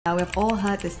Now we've all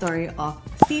heard the story of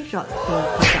Steve Jobs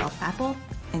being kicked out of Apple,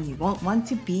 and you won't want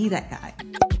to be that guy.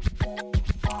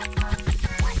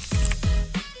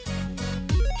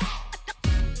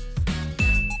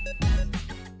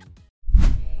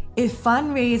 If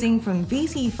fundraising from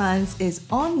VC funds is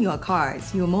on your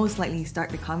cards, you'll most likely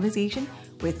start the conversation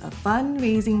with a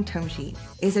fundraising term sheet.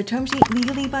 Is a term sheet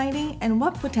legally binding, and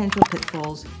what potential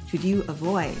pitfalls should you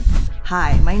avoid?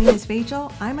 Hi, my name is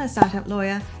Rachel. I'm a startup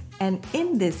lawyer, and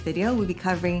in this video, we'll be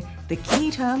covering the key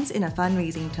terms in a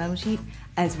fundraising term sheet,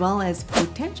 as well as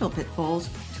potential pitfalls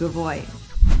to avoid.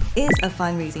 Is a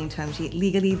fundraising term sheet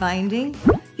legally binding?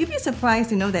 You'd be surprised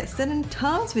to know that certain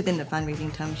terms within the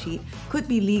fundraising term sheet could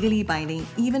be legally binding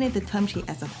even if the term sheet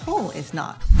as a whole is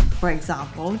not. For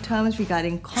example, terms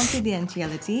regarding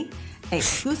confidentiality,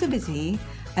 exclusivity,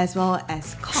 as well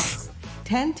as costs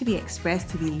tend to be expressed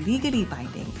to be legally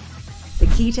binding. The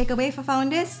key takeaway for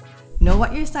founders? Know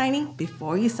what you're signing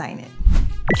before you sign it.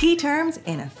 Key terms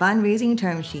in a fundraising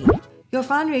term sheet. Your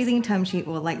fundraising term sheet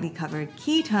will likely cover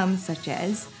key terms such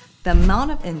as the amount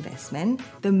of investment,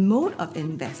 the mode of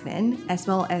investment, as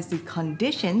well as the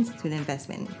conditions to the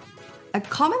investment. A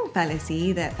common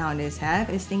fallacy that founders have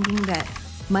is thinking that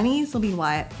monies will be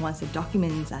wired once the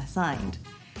documents are signed.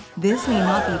 This may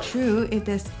not be true if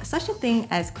there's such a thing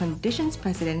as conditions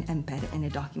precedent embedded in a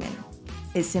document.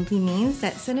 It simply means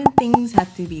that certain things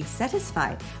have to be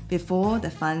satisfied before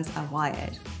the funds are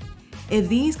wired. If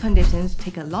these conditions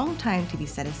take a long time to be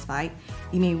satisfied,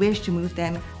 you may wish to move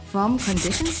them from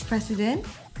conditions precedent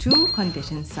to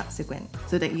conditions subsequent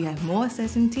so that you have more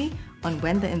certainty on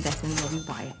when the investment will be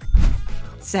wired.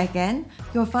 Second,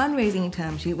 your fundraising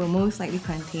term sheet will most likely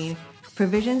contain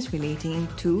provisions relating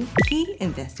to key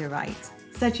investor rights,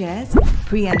 such as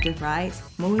preemptive rights,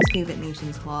 most favored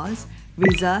nations clause,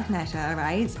 reserve matter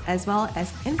rights, as well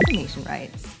as information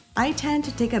rights. I tend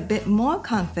to take a bit more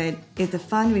comfort if the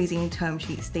fundraising term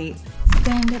sheet states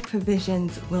standard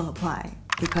provisions will apply,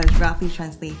 because roughly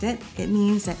translated, it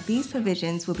means that these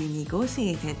provisions will be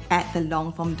negotiated at the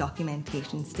long-form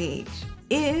documentation stage.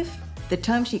 If the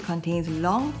term sheet contains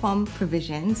long-form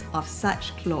provisions of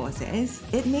such clauses,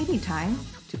 it may be time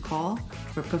to call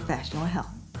for professional help.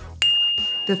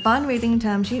 The fundraising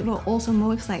term sheet will also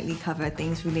most likely cover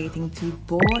things relating to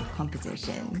board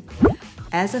composition.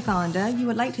 As a founder, you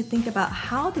would like to think about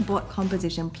how the board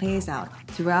composition plays out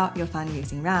throughout your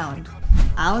fundraising round.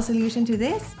 Our solution to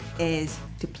this is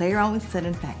to play around with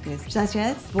certain factors such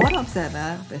as board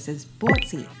observer versus board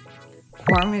seat,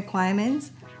 quorum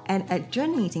requirements, and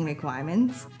adjourn meeting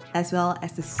requirements, as well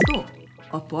as the scope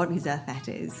of board reserve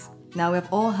matters. Now, we've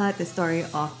all heard the story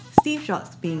of Steve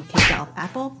Jobs being kicked out of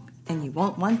Apple, and you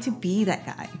won't want to be that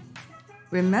guy.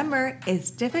 Remember, it's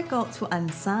difficult to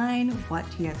unsign what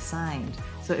you have signed.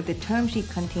 So if the term sheet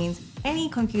contains any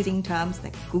confusing terms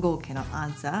that Google cannot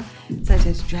answer, such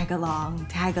as drag along,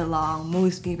 tag along,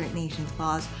 most favorite nations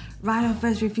clause, right of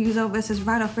first refusal versus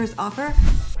right of first offer,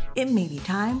 it may be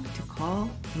time to call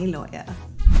a lawyer.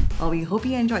 Well, we hope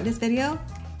you enjoyed this video,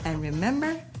 and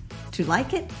remember to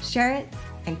like it, share it,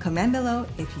 and comment below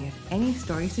if you have any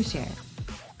stories to share.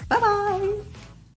 Bye-bye!